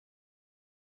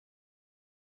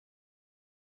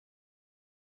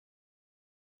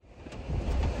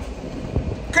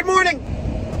Good morning.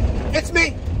 It's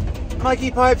me,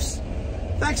 Mikey Pipes.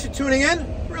 Thanks for tuning in.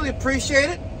 Really appreciate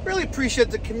it. Really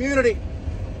appreciate the community.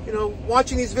 You know,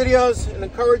 watching these videos, it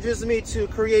encourages me to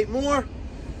create more,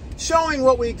 showing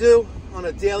what we do on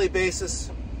a daily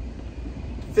basis,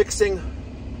 fixing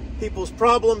people's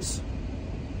problems.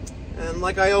 And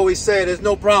like I always say, there's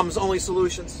no problems, only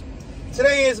solutions.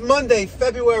 Today is Monday,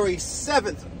 February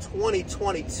 7th,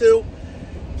 2022.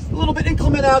 A little bit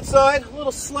inclement outside, a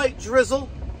little slight drizzle,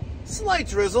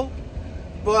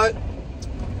 but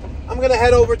I'm gonna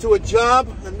head over to a job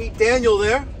and meet Daniel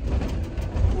there.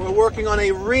 We're working on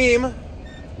a Rheem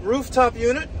rooftop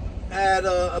unit at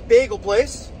a bagel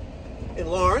place in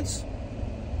Lawrence.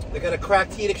 They got a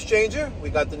cracked heat exchanger. We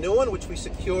got the new one, which we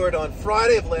secured on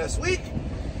Friday of last week.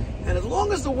 And as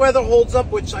long as the weather holds up,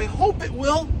 which I hope it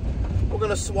will, we're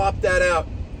gonna swap that out.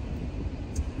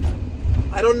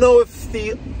 I don't know if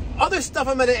the other stuff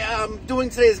I'm doing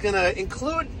today is gonna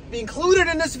be included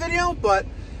in this video, but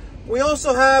we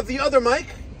also have the other Mike.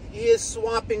 He is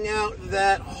swapping out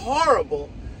that horrible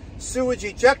sewage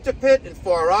ejector pit in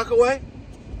Far Rockaway.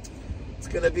 It's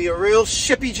gonna be a real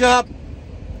shippy job,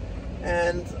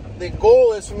 and the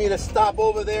goal is for me to stop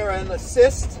over there and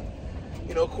assist,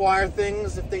 you know, acquire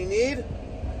things if they need,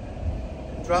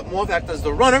 drop them off, act as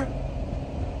the runner.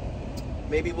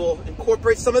 Maybe we'll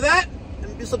incorporate some of that,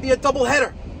 and this will be a double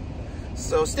header.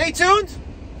 So stay tuned.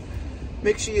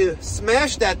 Make sure you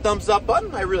smash that thumbs up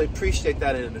button. I really appreciate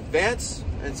that in advance.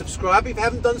 And subscribe if you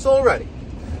haven't done so already.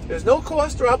 There's no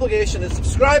cost or obligation in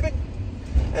subscribing.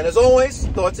 And as always,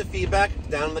 thoughts and feedback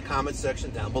down in the comment section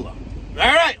down below.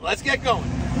 All right, let's get going.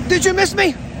 Did you miss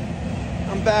me?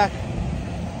 I'm back.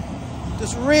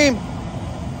 This Rheem.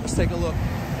 Let's take a look.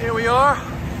 Here we are.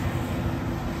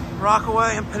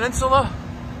 Rockaway and Peninsula.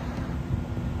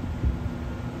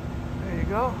 There you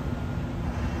go.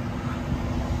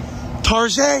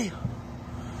 Target.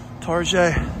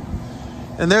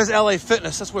 And there's LA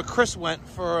Fitness. That's where Chris went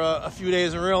for a few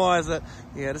days and realized that,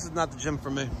 yeah, this is not the gym for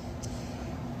me.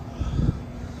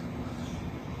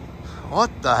 What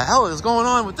the hell is going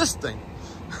on with this thing?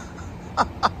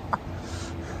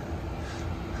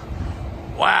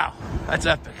 Wow, that's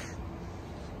epic.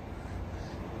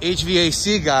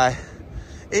 HVAC guy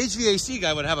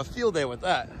would have a field day with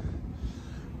that.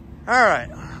 All right,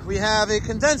 we have a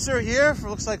condenser here for,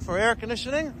 looks like for air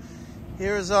conditioning.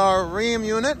 Here's our Rheem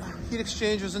unit. Heat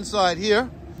exchangers inside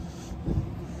here.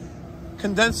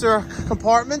 Condenser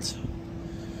compartment.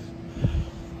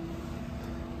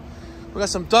 We got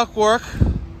some duct work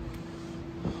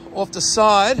off the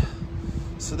side.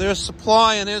 So there's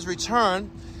supply and there's return.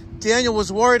 Daniel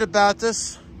was worried about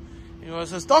this. You know,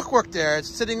 there's duct work there. It's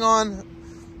sitting on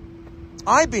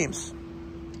I-beams.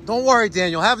 Don't worry,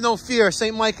 Daniel. Have no fear.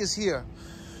 St. Mike is here.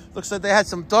 Looks like they had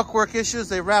some ductwork issues.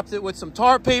 They wrapped it with some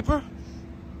tar paper.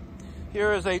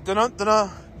 Here is a heat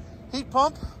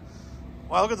pump.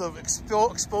 Wow, look at the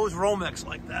exposed Romex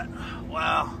like that.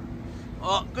 Wow.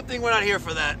 Well, good thing we're not here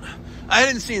for that. I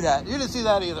didn't see that. You didn't see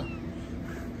that either.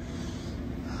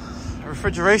 A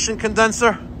refrigeration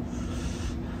condenser.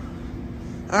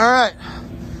 All right.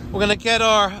 We're going to get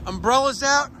our umbrellas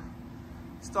out.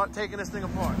 Start taking this thing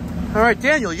apart. All right,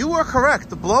 Daniel, you were correct.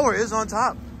 The blower is on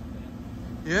top.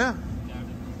 Yeah?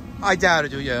 I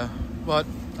doubted you, yeah. But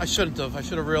I shouldn't have. I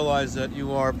should have realized that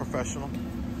you are a professional.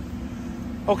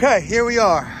 Okay, here we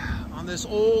are on this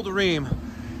old Rheem.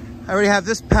 I already have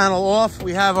this panel off.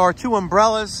 We have our two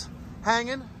umbrellas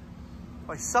hanging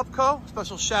by Subco.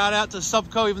 Special shout out to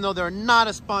Subco, even though they're not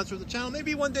a sponsor of the channel.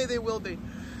 Maybe one day they will be.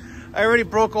 I already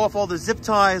broke off all the zip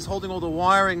ties holding all the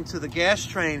wiring to the gas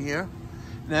train here.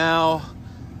 Now,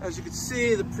 as you can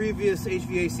see, the previous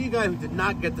HVAC guy who did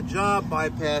not get the job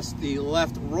bypassed the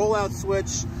left rollout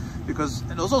switch because,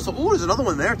 and there's also, ooh, there's another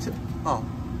one there too.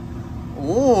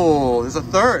 Oh, there's a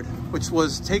third, which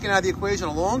was taken out of the equation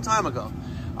a long time ago.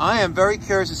 I am very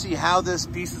curious to see how this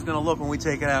piece is going to look when we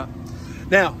take it out.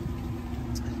 Now,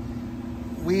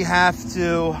 we have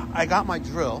to, I got my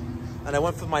drill and I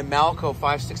went for my Malco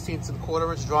 5/16 and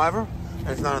 1/4 inch driver and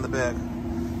it's not in the bag.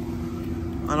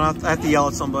 I have to yell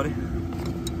at somebody.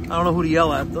 I don't know who to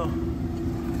yell at though,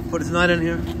 but it's not in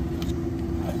here.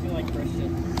 I feel like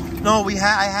Christian. No, I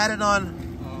had it on.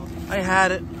 Oh. I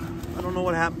had it. I don't know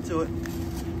what happened to it.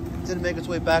 It didn't make its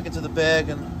way back into the bag,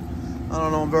 and I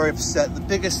don't know. I'm very upset. The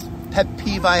biggest pet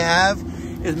peeve I have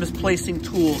is misplacing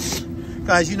tools.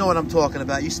 Guys, you know what I'm talking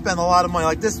about. You spend a lot of money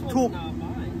like this tool. Not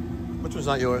mine. Which one's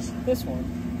not yours? This one.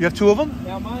 You have two of them?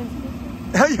 Yeah, mine's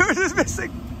missing. Yours is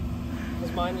missing.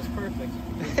 Because mine was perfect.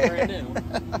 It was brand new.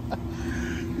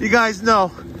 You guys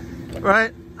know,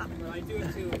 right? But I do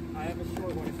it too. I have a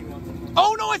short one if you want one.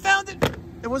 Oh no, I found it.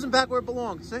 It wasn't back where it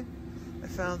belonged, see? I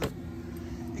found it.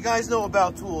 You guys know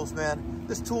about tools, man.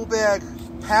 This tool bag,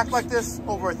 packed like this,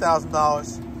 over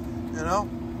 $1,000. You know?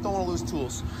 Don't want to lose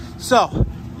tools. So,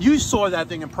 you saw that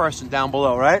thing in person down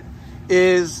below, right?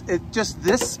 Is it just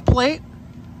this plate?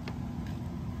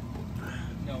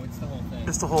 No, it's the whole thing.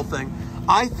 It's the whole thing.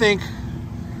 I think,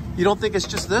 you don't think it's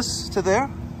just this to there?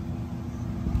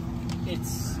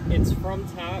 It's from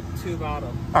top to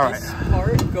bottom. All right. This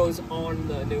part goes on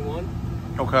the new one.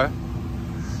 Okay.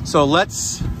 So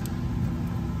let's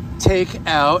take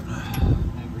out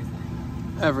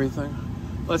everything.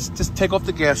 Let's just take off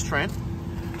the gas train.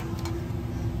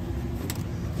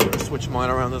 Switch mine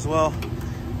around as well.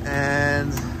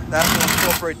 And that will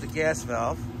incorporate the gas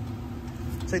valve.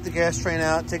 Take the gas train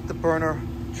out, take the burner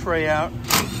tray out,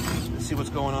 and see what's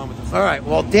going on with this. All right,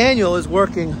 well, Daniel is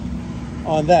working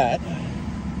on that.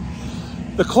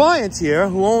 The client here,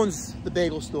 who owns the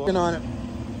bagel store, working on it.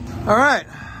 All right.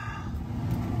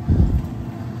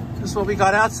 This is what we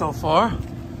got out so far.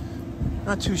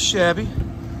 Not too shabby.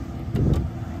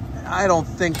 I don't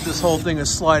think this whole thing is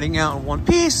sliding out in one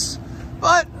piece,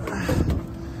 but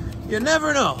you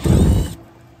never know.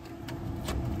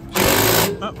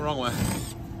 Oh, wrong way.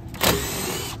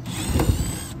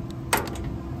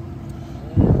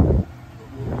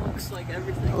 Looks like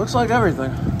everything. It looks like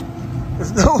everything.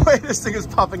 There's no way this thing is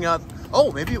popping out.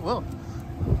 Oh, maybe it will.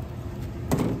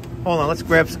 Hold on, let's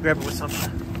grab it with something.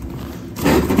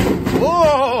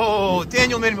 Whoa!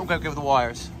 Daniel made me give the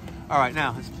wires. All right,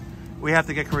 now we have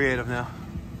to get creative now.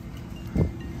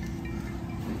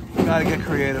 Gotta get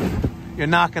creative. You're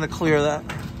not gonna clear that.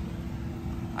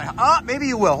 Maybe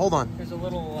you will. Hold on. There's a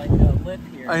little like lip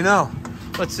here. I know.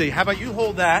 Let's see. How about you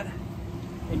hold that?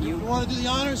 And you want to do the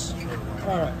honors?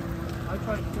 All right. I'll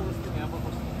try to pull this thing out, but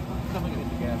we're coming in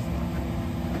the gas.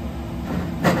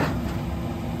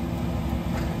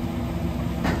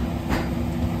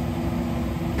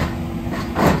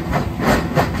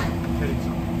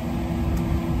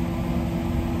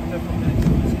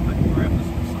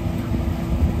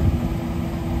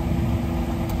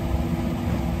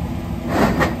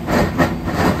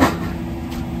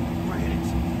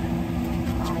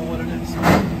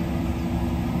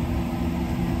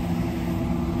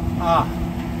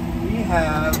 We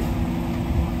have a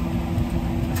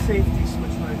safety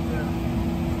switch right there.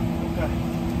 Okay.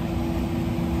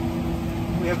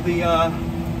 We have the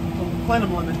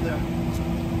plenum limit there.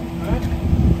 All right.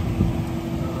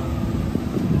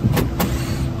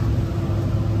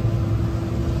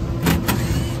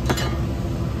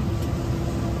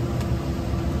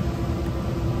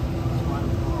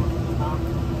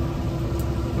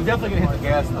 We're definitely gonna hit the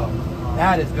gas though.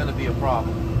 That is gonna be a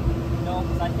problem. No,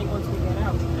 because I think once we get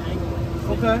out, we can angle it.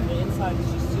 Okay. The inside is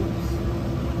just too.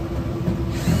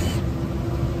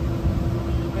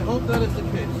 I hope that is the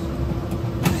case.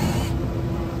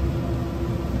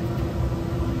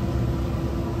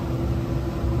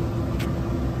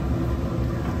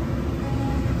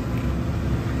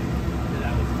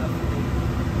 That was definitely.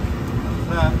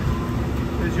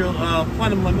 There's your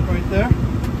plenum limit right there.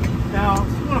 Now,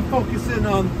 if you want to focus in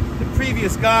on the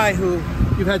previous guy who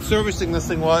you've had servicing this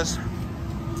thing was.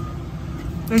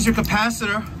 There's your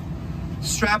capacitor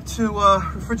strapped to a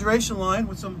refrigeration line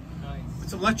with some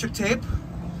electric tape.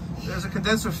 There's a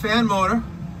condenser fan motor.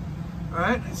 All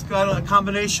right, it's got a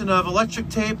combination of electric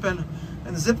tape and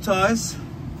zip ties.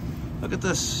 Look at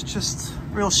this, just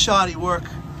real shoddy work.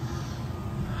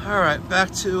 All right,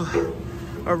 back to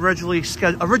our originally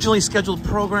scheduled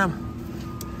program.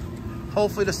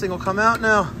 Hopefully this thing will come out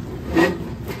now.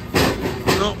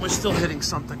 No, we're still hitting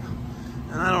something,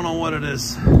 and I don't know what it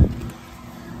is.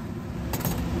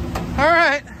 All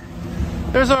right,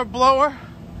 there's our blower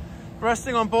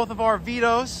resting on both of our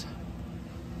Vitos.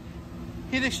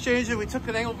 Heat exchanger, we took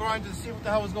an angle grinder to see what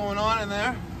the hell was going on in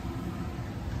there.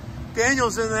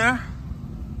 Daniel's in there,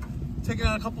 taking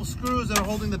out a couple screws that are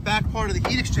holding the back part of the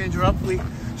heat exchanger up. We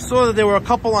saw that there were a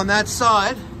couple on that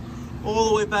side, all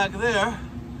the way back there.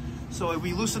 So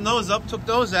we loosened those up, took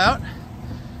those out,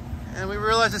 and we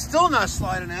realized it's still not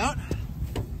sliding out.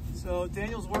 So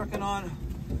Daniel's working on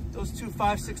those two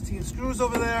 5/16 screws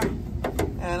over there,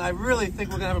 and I really think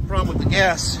we're gonna have a problem with the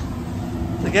gas.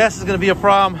 The gas is gonna be a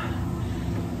problem.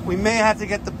 We may have to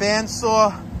get the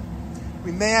bandsaw,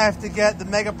 we may have to get the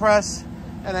mega press,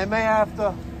 and I may have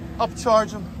to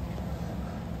upcharge him.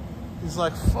 He's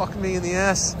like, fuck me in the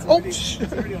ass. Oh, shit.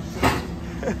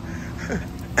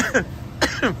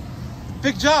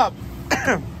 Big job.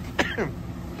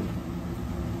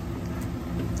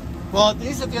 Well, at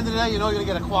least at the end of the day, you know you're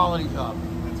gonna get a quality job.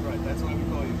 That's right, that's why we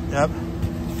call you. Yep.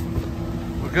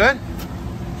 We're good?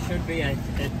 Should be.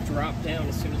 It dropped down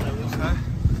as soon as I loosened it. Okay.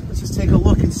 Let's just take a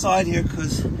look inside here,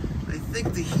 because I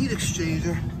think the heat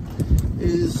exchanger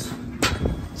is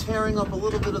tearing up a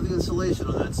little bit of the insulation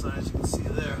on that side. As you can see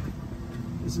there,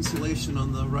 there's insulation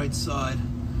on the right side.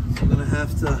 I'm gonna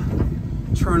have to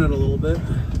turn it a little bit,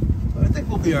 but I think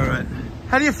we'll be all right.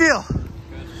 How do you feel?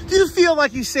 Good. Do you feel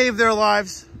like you saved their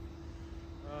lives?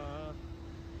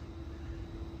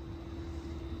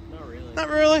 Not really. Not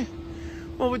really?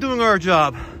 Well, we're doing our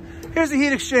job. Here's the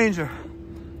heat exchanger.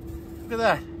 Look at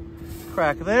that.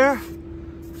 Crack there,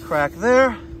 crack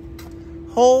there,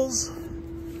 holes.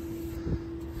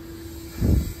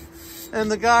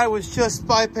 And the guy was just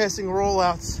bypassing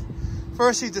rollouts.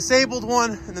 First he disabled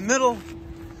one in the middle.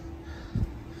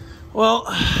 Well,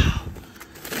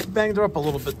 banged her up a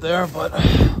little bit there, but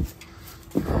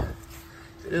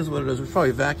it is what it is. We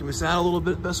probably vacuum this out a little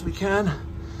bit best we can.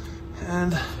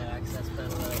 And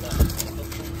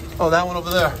oh, that one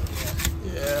over there.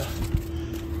 Yeah.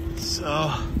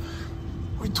 So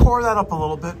we tore that up a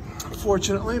little bit,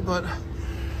 unfortunately, but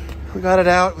we got it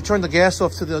out. We turned the gas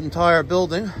off to the entire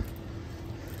building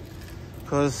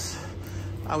because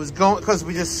it was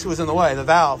in the way, the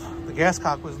valve, the gas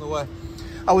cock was in the way.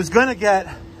 I was gonna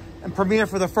get and premiere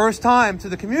for the first time to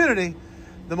the community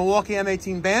the Milwaukee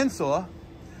M18 bandsaw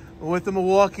with the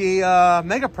Milwaukee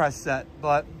Mega Press set,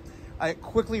 but I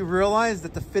quickly realized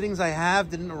that the fittings I have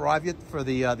didn't arrive yet for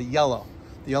the yellow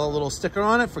little sticker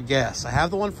on it for gas. I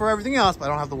have the one for everything else, but I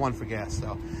don't have the one for gas.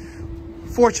 So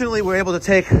fortunately, we're able to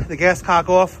take the gas cock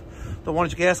off, the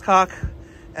 1-inch gas cock,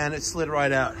 and it slid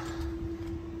right out.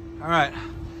 All right,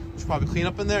 we should probably clean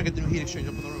up in there and get the new heat exchanger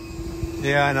up in the room.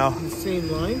 Yeah, I know. The same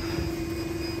line?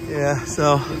 Yeah,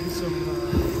 so. Maybe some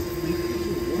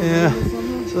yeah,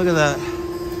 so look at that.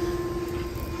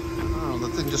 Oh, the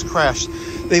thing just crashed.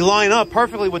 They line up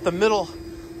perfectly with the middle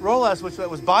rollout switch that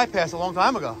was bypassed a long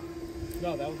time ago.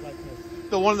 No, that was like this.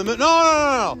 The one in the middle?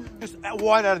 No. Just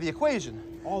wide out of the equation.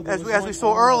 Oh, as we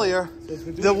saw earlier, so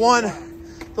the one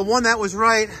that was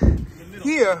right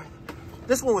here,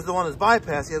 this one was the one that was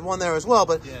bypassed. He had one there as well,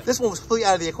 but yeah, this one was completely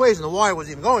out of the equation. The wire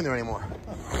wasn't even going there anymore.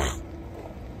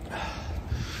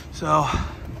 So,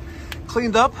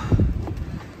 cleaned up.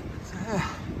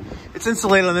 It's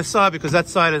insulated on this side because that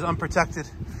side is unprotected,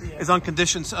 is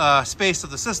unconditioned space of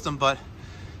the system, but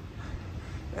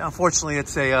unfortunately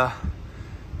it's the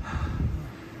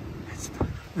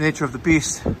nature of the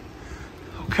beast.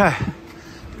 Okay,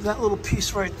 that little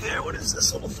piece right there. What is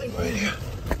this little thing right here?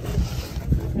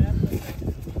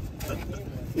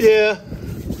 Yeah,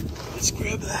 let's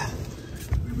grab that.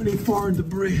 Grab any foreign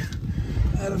debris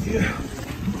out of here.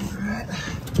 All right.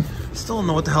 Still don't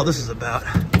know what the hell this is about.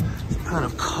 Some kind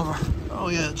of cover. Oh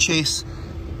yeah, chase.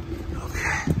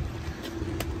 Okay.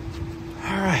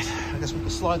 All right. I guess we can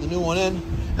slide the new one in.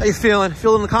 How you feeling?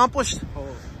 Feeling accomplished? Oh.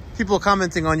 People are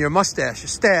commenting on your mustache, your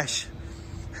stash.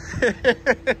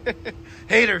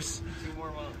 Haters. 2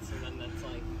 more months, and then that's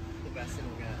like the best thing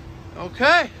we got.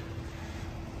 Okay.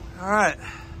 All right.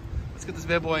 Let's get this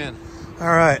bad boy in. All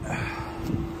right.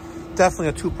 Definitely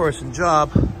a 2-person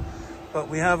job, but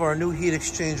we have our new heat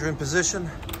exchanger in position.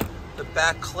 The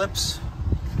back clips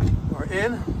are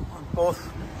in on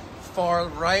both far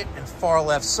right and far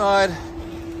left side.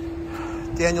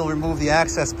 Daniel removed the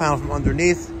access panel from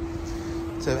underneath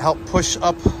to help push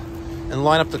up and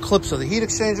line up the clips of the heat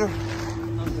exchanger.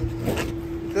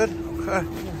 Good? Okay.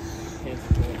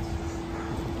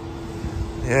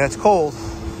 Yeah, it's cold,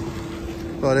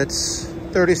 but it's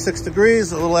 36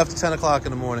 degrees, a little after 10 o'clock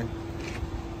in the morning.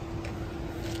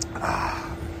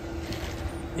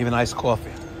 Even iced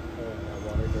coffee.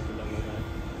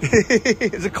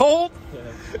 Is it cold?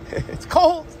 Yeah. It's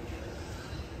cold.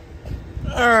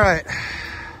 All right.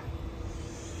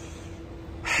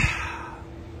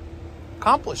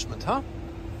 Accomplishment, huh?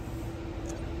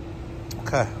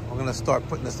 Okay, we're gonna start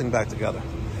putting this thing back together.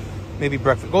 Maybe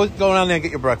breakfast. Go down there and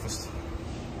get your breakfast.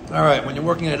 All right, when you're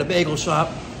working at a bagel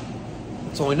shop,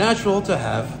 it's only natural to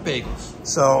have bagels.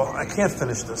 So I can't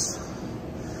finish this.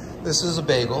 This is a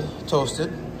bagel,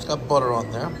 toasted. It's got butter on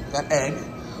there. We got egg.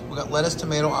 We got lettuce,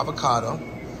 tomato, avocado.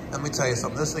 Let me tell you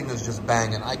something. This thing is just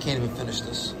banging. I can't even finish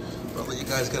this. But I'll let you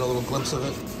guys get a little glimpse of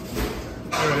it.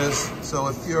 There it is. So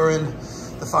if you're in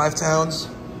the 5 towns,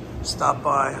 stop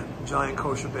by Giant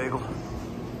Kosher Bagel.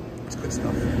 It's good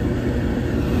stuff.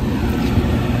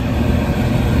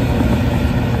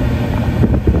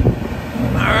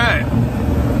 All right.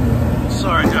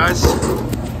 Sorry, guys.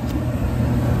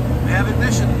 We have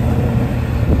ignition.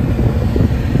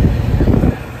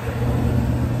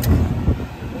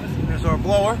 There's our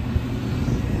blower.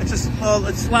 It just,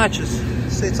 it latches.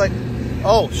 See, it's like,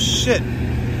 oh shit.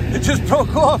 It just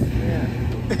broke off. Yeah.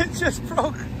 It just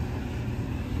broke.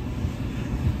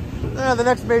 The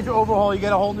next major overhaul, you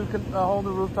get a whole new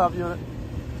rooftop unit.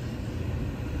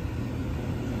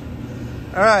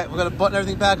 All right, we're gonna button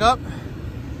everything back up.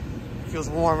 Feels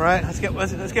warm, right? Let's get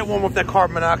warm with that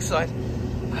carbon monoxide.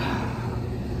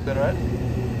 Good, right?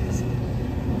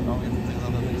 Oh, we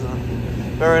have the things on.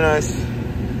 Very nice.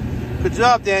 Good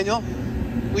job, Daniel.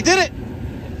 We did it.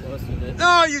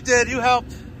 No, you did. You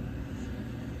helped.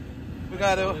 We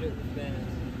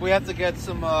have to get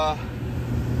some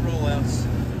rollouts.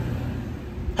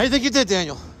 How do you think you did,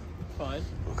 Daniel? Fine.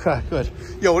 Okay, good.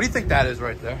 Yo, what do you think that is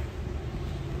right there?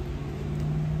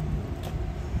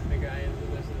 The guy in the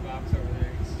box over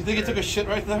there. You think he took a shit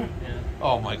right there? Yeah.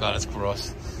 Oh my God, it's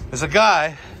gross. There's a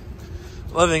guy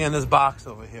living in this box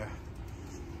over here.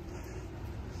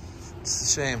 It's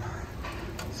a shame.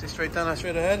 See straight down,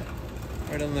 straight ahead?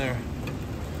 Right in there.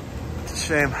 It's a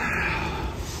shame.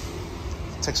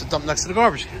 Takes a dump next to the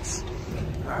garbage cans.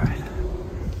 All right,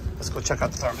 let's go check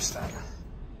out the thermostat.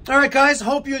 All right, guys,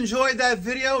 hope you enjoyed that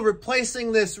video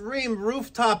replacing this Rheem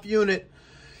Rooftop unit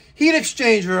heat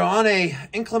exchanger on a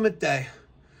inclement day.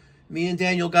 Me and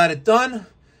Daniel got it done.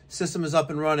 System is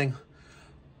up and running.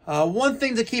 One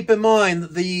thing to keep in mind,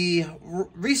 the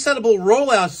resettable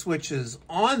rollout switches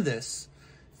on this,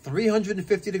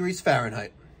 350 degrees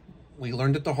Fahrenheit. We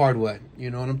learned it the hard way. You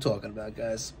know what I'm talking about,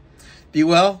 guys. Be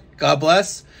well, God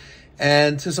bless.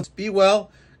 And be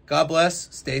well, God bless,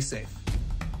 stay safe.